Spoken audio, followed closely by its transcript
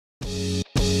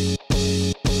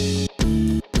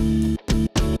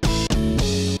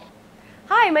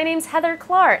my name's Heather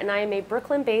Klar, and I am a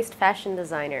Brooklyn-based fashion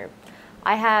designer.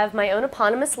 I have my own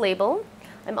eponymous label.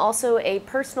 I'm also a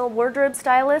personal wardrobe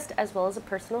stylist as well as a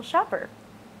personal shopper.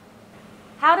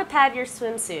 How to pad your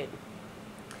swimsuit.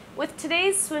 With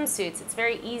today's swimsuits, it's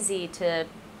very easy to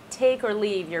take or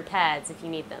leave your pads if you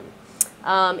need them.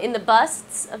 In the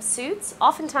busts of suits,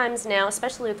 oftentimes now,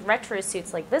 especially with retro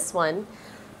suits like this one,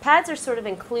 pads are sort of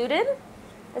included.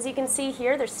 As you can see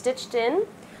here, they're stitched in,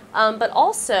 but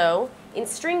also in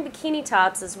string bikini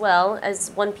tops as well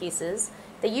as one pieces,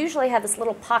 they usually have this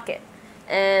little pocket,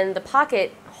 and the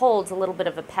pocket holds a little bit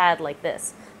of a pad like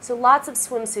this. So lots of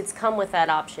swimsuits come with that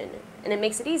option, and it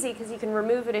makes it easy because you can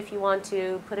remove it if you want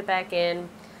to, put it back in.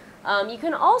 You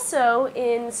can also,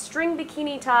 in string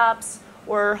bikini tops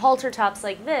or halter tops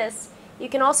like this, you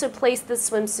can also place the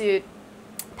swimsuit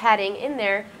padding in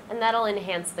there, and that'll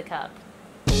enhance the cup.